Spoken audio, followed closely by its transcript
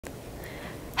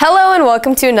Hello and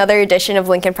welcome to another edition of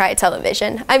Lincoln Pride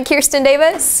Television. I'm Kirsten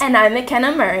Davis. And I'm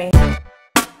McKenna Murray.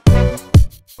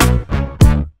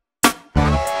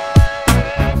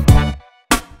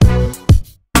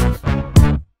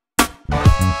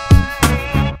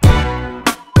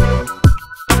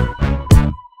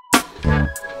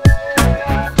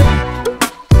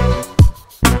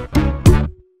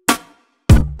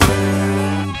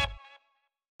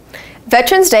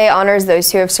 Veterans Day honors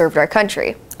those who have served our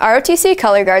country. ROTC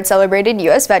Color Guard celebrated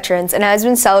U.S. veterans and has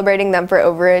been celebrating them for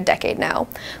over a decade now.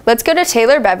 Let's go to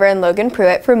Taylor Bever and Logan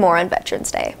Pruitt for more on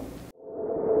Veterans Day.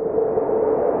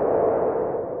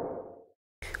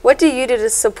 What do you do to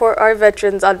support our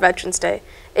veterans on Veterans Day?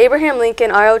 Abraham Lincoln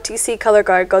ROTC Color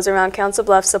Guard goes around Council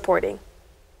Bluffs supporting.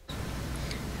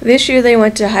 This year they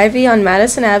went to Hy-Vee on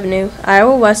Madison Avenue,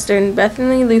 Iowa Western,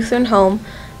 Bethany Lutheran Home,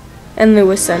 and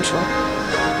Lewis Central.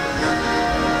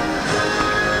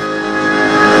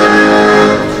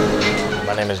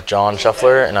 My name is John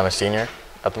Scheffler, and I'm a senior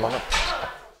at the moment.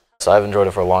 So I've enjoyed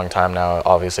it for a long time now.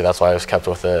 Obviously, that's why I was kept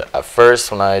with it. At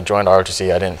first, when I joined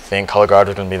ROTC, I didn't think color guard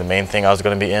was going to be the main thing I was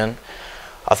going to be in.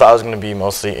 I thought I was going to be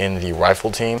mostly in the rifle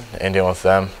team and dealing with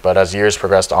them. But as years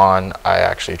progressed on, I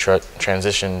actually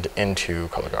transitioned into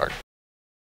color guard.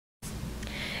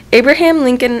 Abraham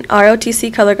Lincoln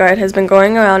ROTC Color Guard has been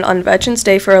going around on Veterans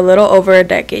Day for a little over a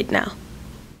decade now.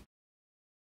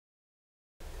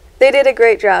 They did a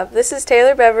great job. This is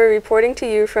Taylor Bever reporting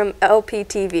to you from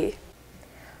LPTV.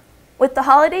 With the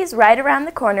holidays right around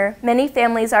the corner, many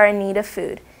families are in need of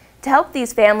food. To help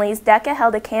these families, DECA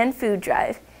held a canned food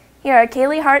drive. Here are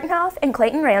Kaylee Hartenhoff and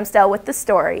Clayton Ramsdell with the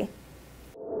story.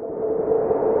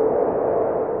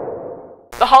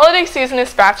 The holiday season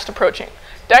is fast approaching.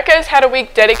 DECA has had a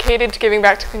week dedicated to giving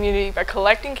back to the community by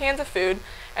collecting cans of food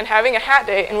and having a hat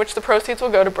day in which the proceeds will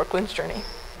go to Brooklyn's Journey.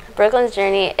 Brooklyn's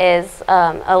Journey is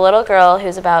a little girl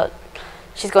who's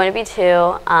she's going to be 2,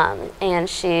 and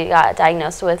she got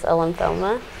diagnosed with a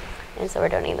lymphoma, and so we're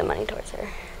donating the money towards her.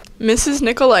 Mrs.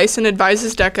 Nicolaisen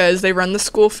advises DECA as they run the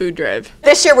school food drive.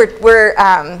 This year we're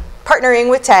partnering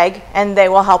with TAG, and they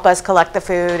will help us collect the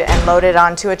food and load it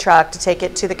onto a truck to take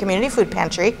it to the community food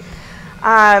pantry.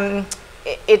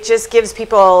 It just gives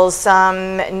people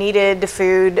some needed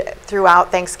food throughout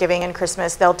Thanksgiving and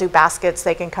Christmas. They'll do baskets.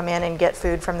 They can come in and get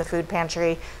food from the food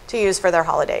pantry to use for their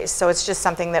holidays. So it's just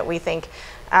something that we think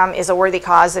is a worthy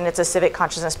cause, and it's a civic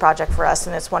consciousness project for us,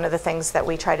 and it's one of the things that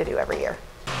we try to do every year.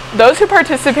 Those who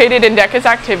participated in DECA's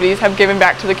activities have given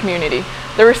back to the community.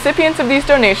 The recipients of these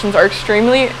donations are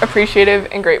extremely appreciative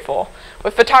and grateful.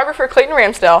 With photographer Clayton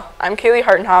Ramsdell, I'm Kaylee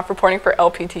Hartenhoff reporting for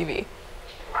LPTV.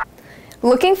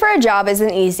 Looking for a job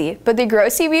isn't easy, but the Grow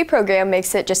CB program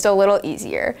makes it just a little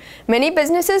easier. Many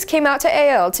businesses came out to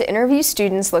AL to interview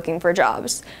students looking for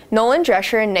jobs. Nolan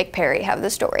Drescher and Nick Perry have the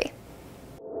story.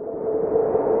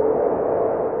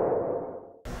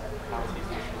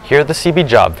 Here at the CB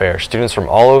Job Fair, students from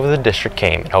all over the district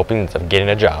came in hoping of getting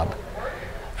a job.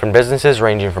 From businesses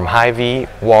ranging from Hy-Vee,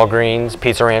 Walgreens,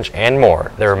 Pizza Ranch, and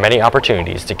more, there were many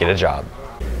opportunities to get a job.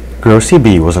 Grow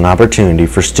CB was an opportunity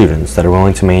for students that are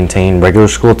willing to maintain regular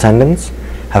school attendance,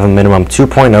 have a minimum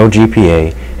 2.0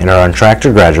 GPA, and are on track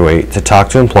to graduate to talk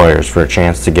to employers for a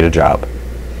chance to get a job.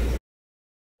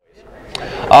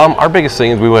 Our biggest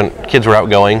thing is kids were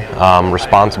outgoing,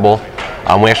 responsible.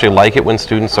 We actually like it when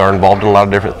students are involved in a lot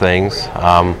of different things.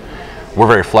 We're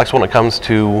very flexible when it comes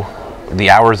to the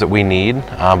hours that we need,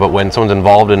 but when someone's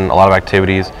involved in a lot of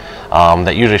activities,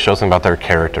 that usually shows something about their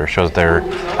character, shows they're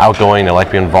outgoing, they like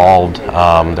to be involved,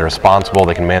 they're responsible,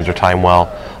 they can manage their time well.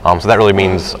 So that really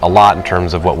means a lot in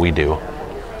terms of what we do.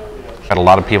 We've got a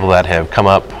lot of people that have come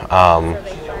up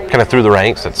kind of through the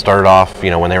ranks that started off,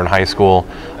 when they were in high school,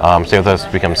 stay with us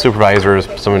to become supervisors,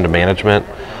 some into management.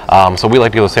 So we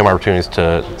like to give those same opportunities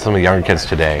to some of the younger kids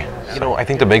today. I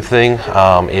think the big thing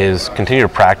is continue to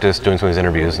practice doing some of these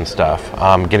interviews and stuff.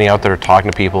 Getting out there, talking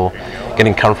to people,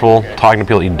 getting comfortable, talking to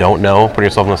people that you don't know, putting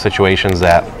yourself in those situations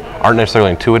that aren't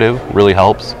necessarily intuitive really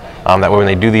helps. That way when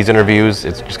they do these interviews,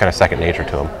 it's just kind of second nature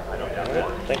to them.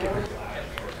 Thank you.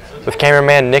 With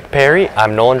cameraman Nick Perry,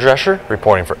 I'm Nolan Drescher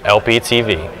reporting for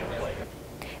LPTV.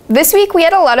 This week we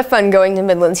had a lot of fun going to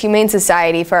Midland's Humane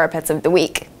Society for our Pets of the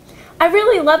Week. I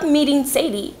really loved meeting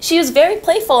Sadie. She was very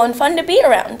playful and fun to be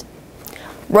around.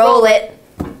 Roll it.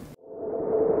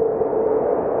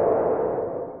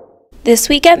 This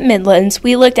week at Midlands,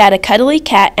 we looked at a cuddly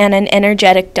cat and an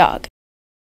energetic dog.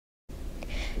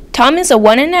 Tom is a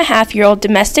 1.5-year-old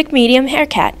domestic medium hair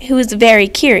cat who is very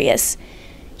curious.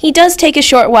 He does take a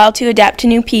short while to adapt to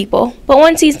new people, but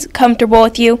once he's comfortable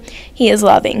with you, he is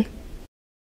loving.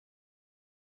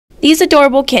 These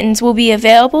adorable kittens will be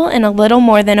available in a little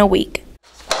more than a week.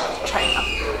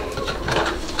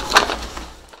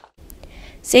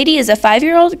 Sadie is a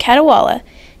 5-year-old Catawalla.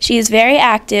 She is very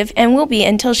active and will be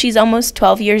until she's almost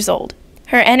 12 years old.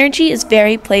 Her energy is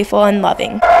very playful and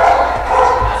loving.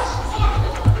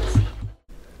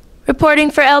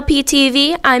 Reporting for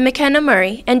LPTV, I'm McKenna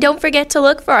Murray, and don't forget to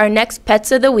look for our next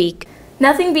Pets of the Week.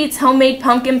 Nothing beats homemade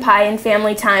pumpkin pie and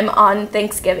family time on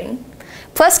Thanksgiving.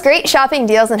 Plus great shopping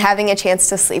deals and having a chance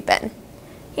to sleep in.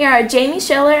 Here are Jamie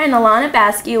Schiller and Alana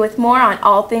Basque with more on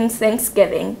all things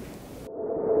Thanksgiving.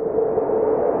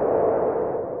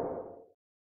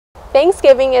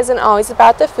 Thanksgiving isn't always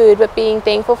about the food, but being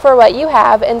thankful for what you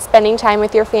have and spending time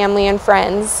with your family and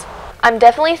friends. I'm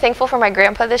definitely thankful for my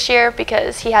grandpa this year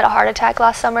because he had a heart attack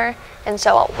last summer, and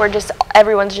so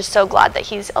everyone's just so glad that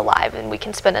he's alive and we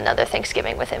can spend another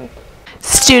Thanksgiving with him.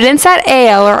 Students at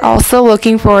AL are also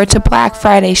looking forward to Black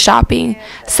Friday shopping.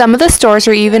 Some of the stores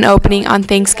are even opening on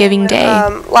Thanksgiving Day.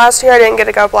 Last year I didn't get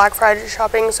to go Black Friday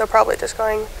shopping, so probably just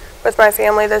going with my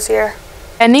family this year.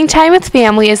 Spending time with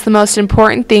family is the most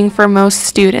important thing for most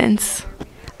students.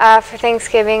 For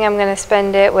Thanksgiving, I'm going to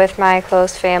spend it with my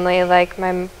close family, like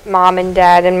my mom and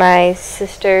dad and my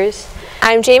sisters.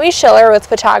 I'm Jamie Schiller with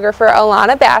photographer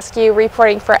Alana Basque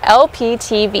reporting for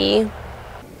LPTV.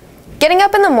 Getting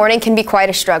up in the morning can be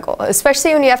quite a struggle,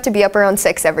 especially when you have to be up around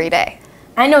 6 every day.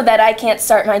 I know that I can't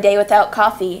start my day without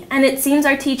coffee, and it seems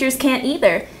our teachers can't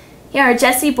either. Here are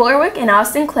Jesse Borwick and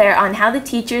Austin Clare on how the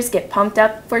teachers get pumped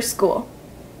up for school.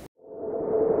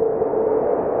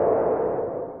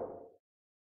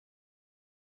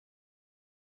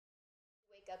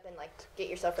 Get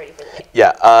yourself ready for the day.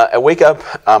 Yeah, I wake up,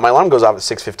 my alarm goes off at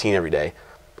 6:15 every day.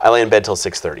 I lay in bed till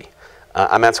 6:30.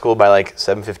 I'm at school by like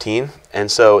 7:15, and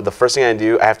so the first thing I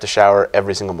do, I have to shower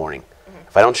every single morning.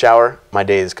 If I don't shower, my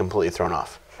day is completely thrown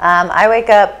off. I wake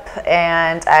up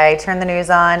and I turn the news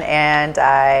on and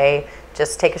I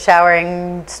just take a shower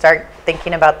and start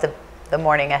thinking about the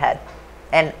morning ahead,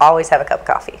 and always have a cup of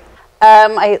coffee.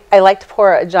 I like to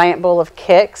pour a giant bowl of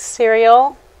Kix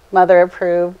cereal, mother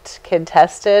approved, kid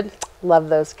tested. Love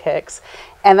those Kix.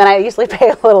 And then I usually play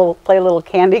a little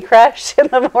Candy Crush in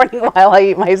the morning while I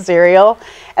eat my cereal.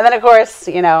 And then of course,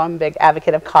 you know, I'm a big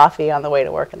advocate of coffee on the way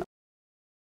to work.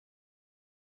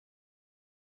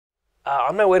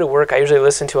 On my way to work, I usually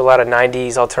listen to a lot of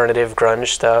 90s alternative grunge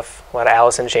stuff, a lot of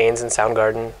Alice in Chains and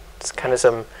Soundgarden. It's kind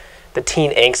of the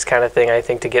teen angst kind of thing, I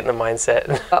think, to get in the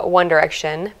mindset. One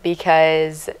Direction,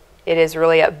 because it is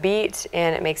really upbeat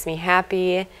and it makes me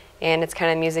happy. And it's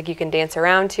kind of music you can dance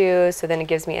around to, so then it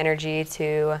gives me energy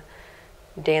to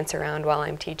dance around while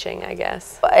I'm teaching, I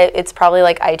guess. It's probably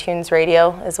like iTunes radio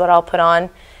is what I'll put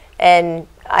on. And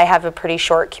I have a pretty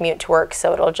short commute to work,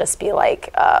 so it'll just be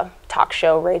like talk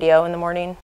show radio in the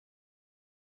morning.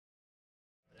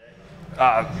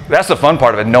 That's the fun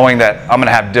part of it, knowing that I'm going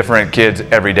to have different kids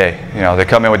every day. You know, they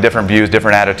come in with different views,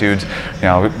 different attitudes. You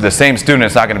know, the same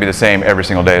student's not going to be the same every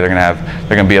single day. They're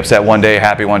going to be upset one day,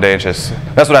 happy one day. It's just,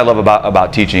 that's what I love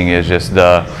about teaching, is just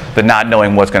the not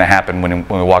knowing what's going to happen when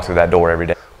we walk through that door every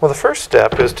day. Well, the first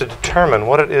step is to determine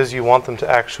what it is you want them to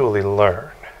actually learn.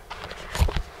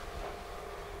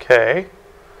 Okay.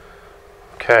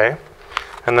 Okay.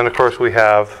 And then of course we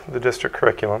have the district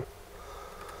curriculum.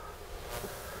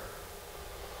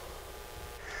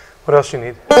 What else you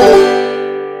need?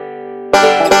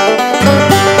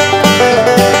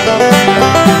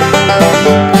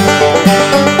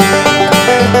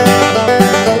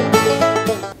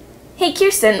 Hey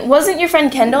Kirsten, wasn't your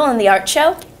friend Kendall in the art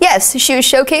show? Yes, she was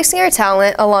showcasing her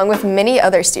talent along with many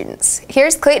other students.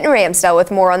 Here's Clayton Ramsdell with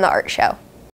more on the art show.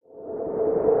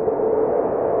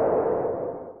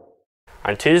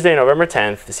 On Tuesday, November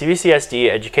 10th, the CVCSD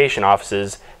Education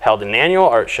Offices held an annual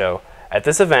art show. At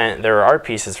this event, there were art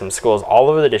pieces from schools all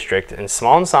over the district and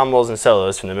small ensembles and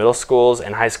solos from the middle schools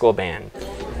and high school band.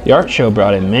 The art show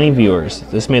brought in many viewers.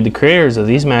 This made the creators of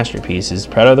these masterpieces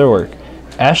proud of their work.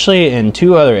 Ashley and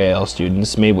 2 other AL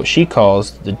students made what she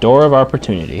calls the door of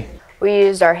opportunity. We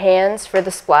used our hands for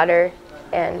the splatter,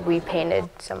 and we painted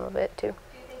some of it too.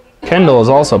 Kendall is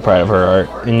also proud of her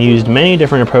art and used many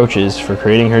different approaches for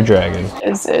creating her dragon.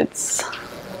 It's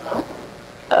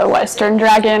a Western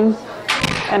dragon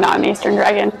and not an Eastern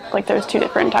dragon. Like, there's 2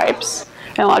 different types,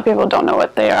 and a lot of people don't know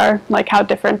what they are, like how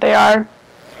different they are.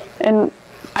 And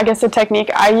I guess the technique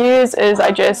I use is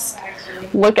I just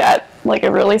look at like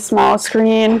a really small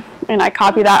screen and I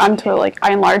copy that onto, like,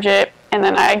 I enlarge it, and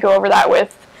then I go over that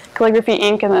with calligraphy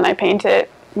ink, and then I paint it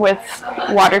with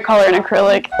watercolor and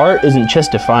acrylic. Art isn't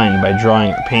just defined by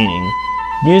drawing or painting.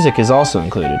 Music is also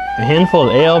included. A handful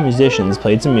of AL musicians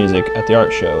played some music at the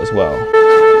art show as well.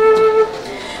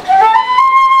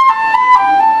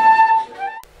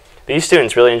 These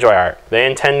students really enjoy art. They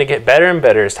intend to get better and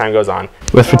better as time goes on.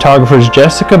 With photographers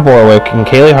Jessica Borwick and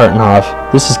Kaylee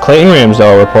Hartenhoff, this is Clayton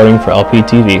Ramsdell reporting for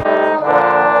LPTV.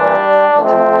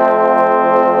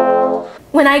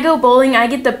 When I go bowling, I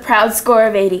get the proud score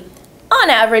of 80. On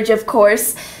average, of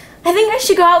course. I think I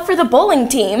should go out for the bowling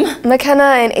team. McKenna,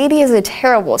 an 80 is a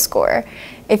terrible score.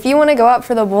 If you want to go out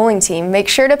for the bowling team, make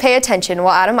sure to pay attention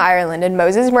while Adam Ireland and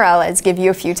Moses Morales give you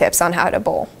a few tips on how to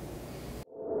bowl.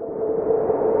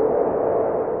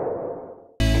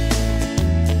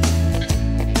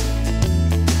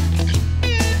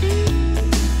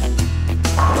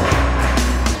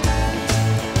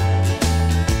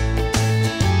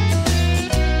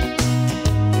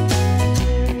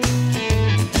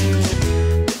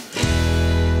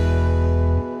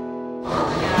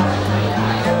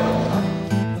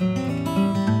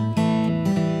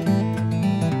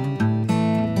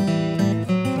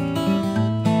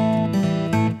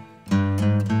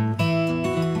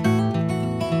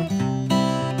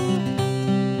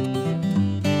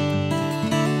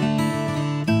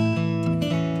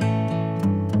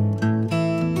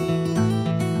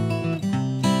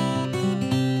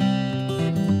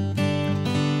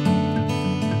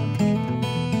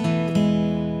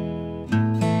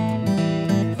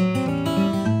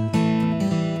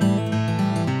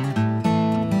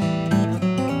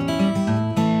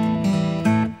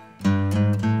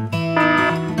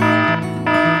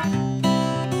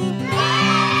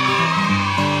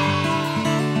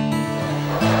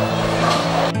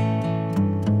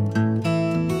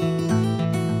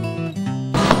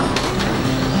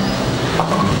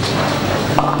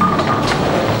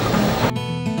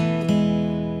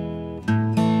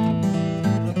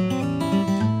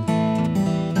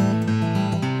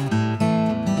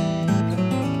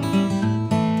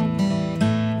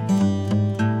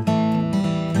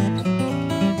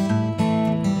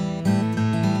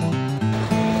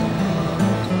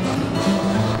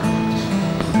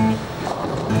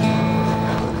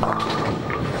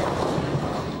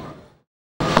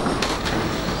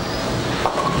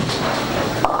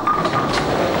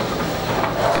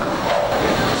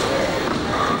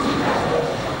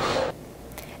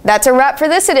 That's a wrap for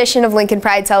this edition of Lincoln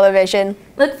Pride Television.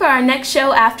 Look for our next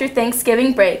show after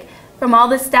Thanksgiving break. From all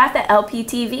the staff at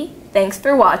LPTV, thanks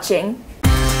for watching.